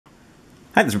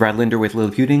Hi, this is Brad Linder with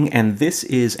Liliputing, and this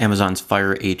is Amazon's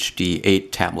Fire HD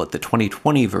 8 tablet, the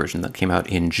 2020 version that came out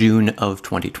in June of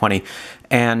 2020.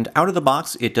 And out of the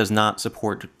box, it does not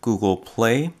support Google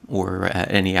Play or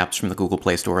any apps from the Google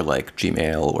Play Store like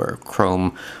Gmail or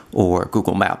Chrome or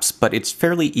Google Maps, but it's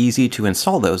fairly easy to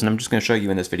install those, and I'm just going to show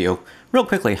you in this video real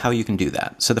quickly how you can do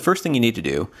that. So the first thing you need to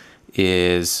do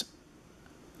is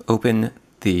open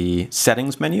the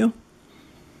Settings menu,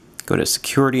 go to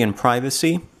Security and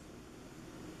Privacy,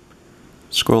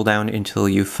 scroll down until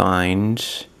you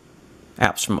find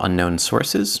apps from unknown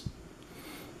sources.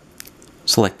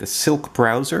 Select the Silk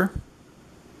browser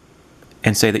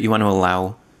and say that you want to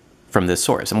allow from this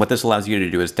source. And what this allows you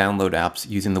to do is download apps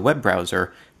using the web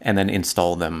browser and then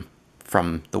install them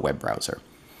from the web browser.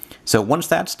 So once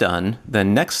that's done, the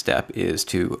next step is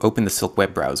to open the Silk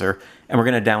web browser, and we're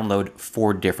going to download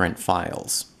 4 different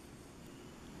files.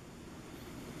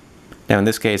 Now in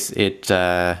this case, it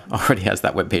already has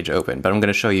that web page open, but I'm going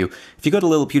to show you, if you go to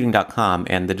liliputing.com,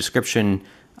 and the description,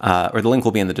 or the link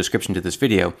will be in the description to this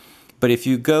video, but if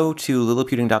you go to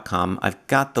liliputing.com, I've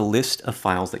got the list of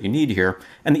files that you need here,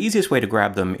 and the easiest way to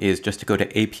grab them is just to go to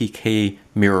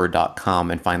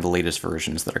apkmirror.com and find the latest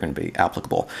versions that are going to be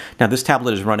applicable. Now this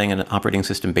tablet is running an operating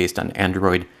system based on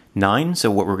Android 9,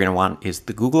 so what we're going to want is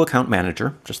the Google Account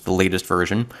Manager, just the latest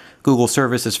version, Google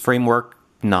Services Framework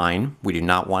 9, we do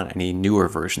not want any newer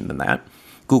version than that,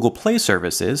 Google Play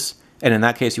Services, and in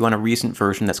that case you want a recent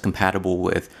version that's compatible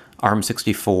with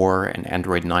ARM64 and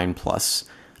Android 9 Plus,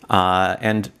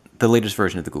 and the latest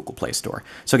version of the Google Play Store.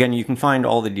 So again, you can find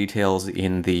all the details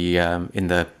in the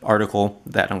article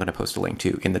that I'm going to post a link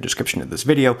to in the description of this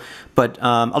video, but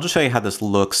I'll just show you how this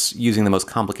looks using the most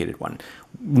complicated one.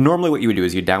 Normally what you would do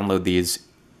is you download these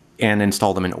and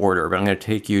install them in order, but I'm going to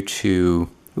take you to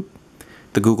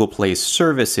the Google Play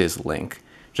Services link,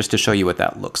 just to show you what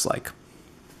that looks like.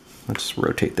 Let's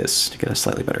rotate this to get a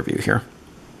slightly better view here.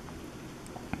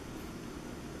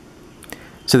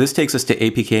 So this takes us to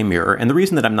APK Mirror, and the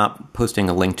reason that I'm not posting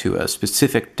a link to a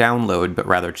specific download, but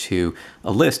rather to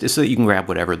a list, is so that you can grab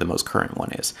whatever the most current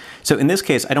one is. So in this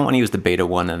case, I don't want to use the beta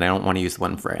one, and I don't want to use the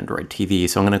one for Android TV,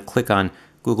 so I'm going to click on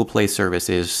Google Play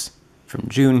Services from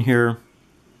June here.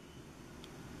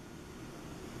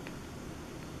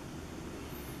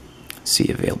 See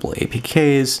available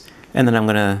APKs, and then I'm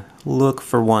going to look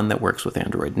for one that works with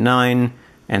Android 9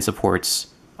 and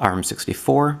supports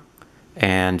ARM64,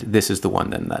 and this is the one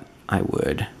then that I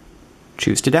would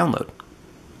choose to download.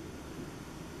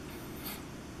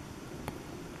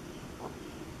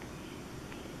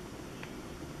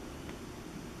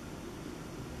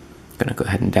 I'm going to go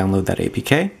ahead and download that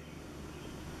APK.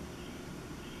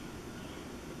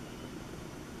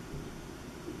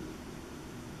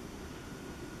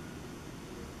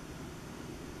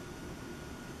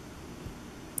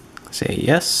 Say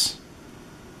yes.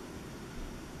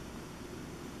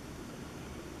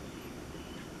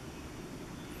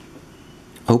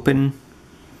 Open,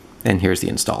 and here's the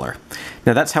installer.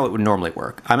 Now that's how it would normally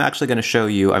work. I'm actually going to show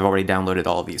you, I've already downloaded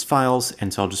all of these files,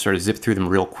 and so I'll just sort of zip through them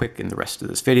real quick in the rest of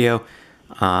this video,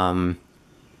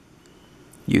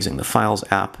 using the Files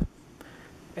app.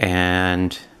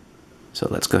 And so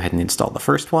let's go ahead and install the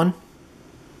first one.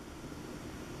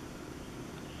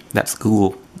 That's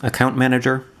Google Account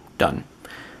Manager. Done.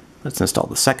 Let's install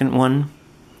the second one.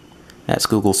 That's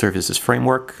Google Services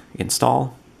Framework.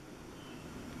 Install.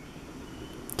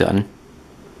 Done.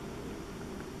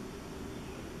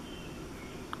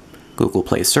 Google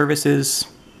Play Services.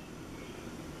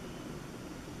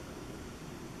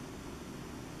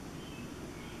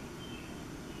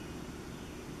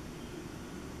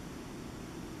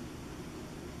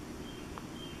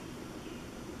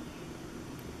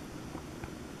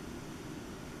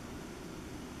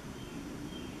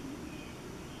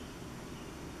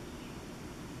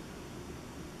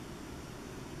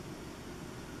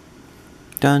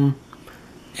 Done,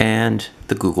 and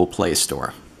the Google Play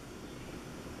Store.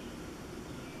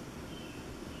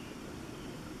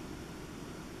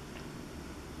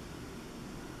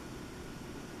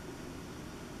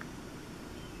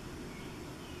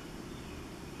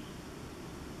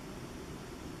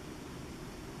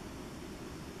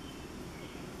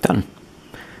 Done.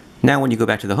 Now when you go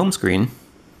back to the home screen,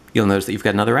 you'll notice that you've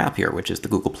got another app here, which is the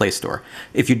Google Play Store.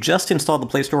 If you just installed the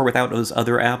Play Store without those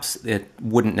other apps, it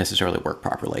wouldn't necessarily work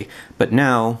properly. But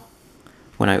now,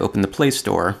 when I open the Play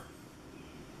Store,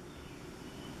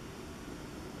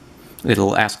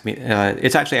 it'll ask me,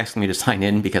 it's actually asking me to sign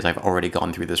in because I've already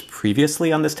gone through this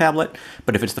previously on this tablet,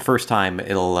 but if it's the first time,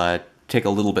 it'll take a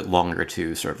little bit longer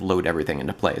to sort of load everything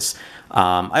into place.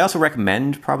 I also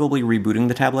recommend probably rebooting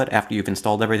the tablet after you've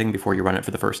installed everything before you run it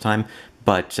for the first time.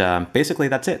 But basically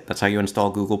that's it. That's how you install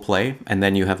Google Play, and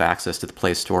then you have access to the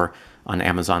Play Store on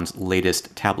Amazon's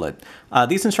latest tablet.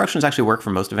 These instructions actually work for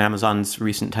most of Amazon's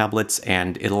recent tablets,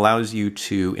 and it allows you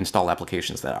to install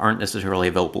applications that aren't necessarily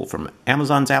available from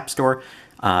Amazon's App Store.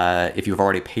 If you've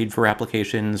already paid for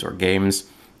applications or games,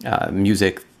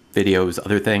 music, videos,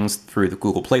 other things through the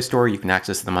Google Play Store, you can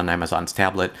access them on Amazon's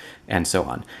tablet, and so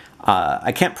on.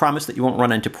 I can't promise that you won't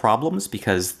run into problems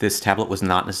because this tablet was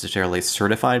not necessarily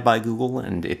certified by Google,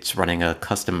 and it's running a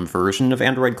custom version of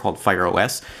Android called Fire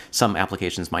OS. Some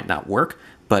applications might not work,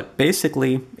 but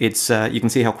basically it's you can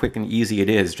see how quick and easy it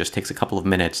is. It just takes a couple of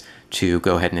minutes to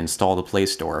go ahead and install the Play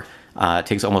Store. It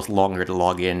takes almost longer to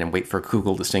log in and wait for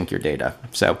Google to sync your data.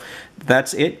 So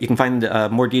that's it. You can find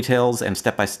more details and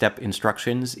step-by-step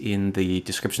instructions in the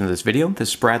description of this video. This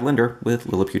is Brad Linder with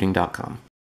Liliputing.com.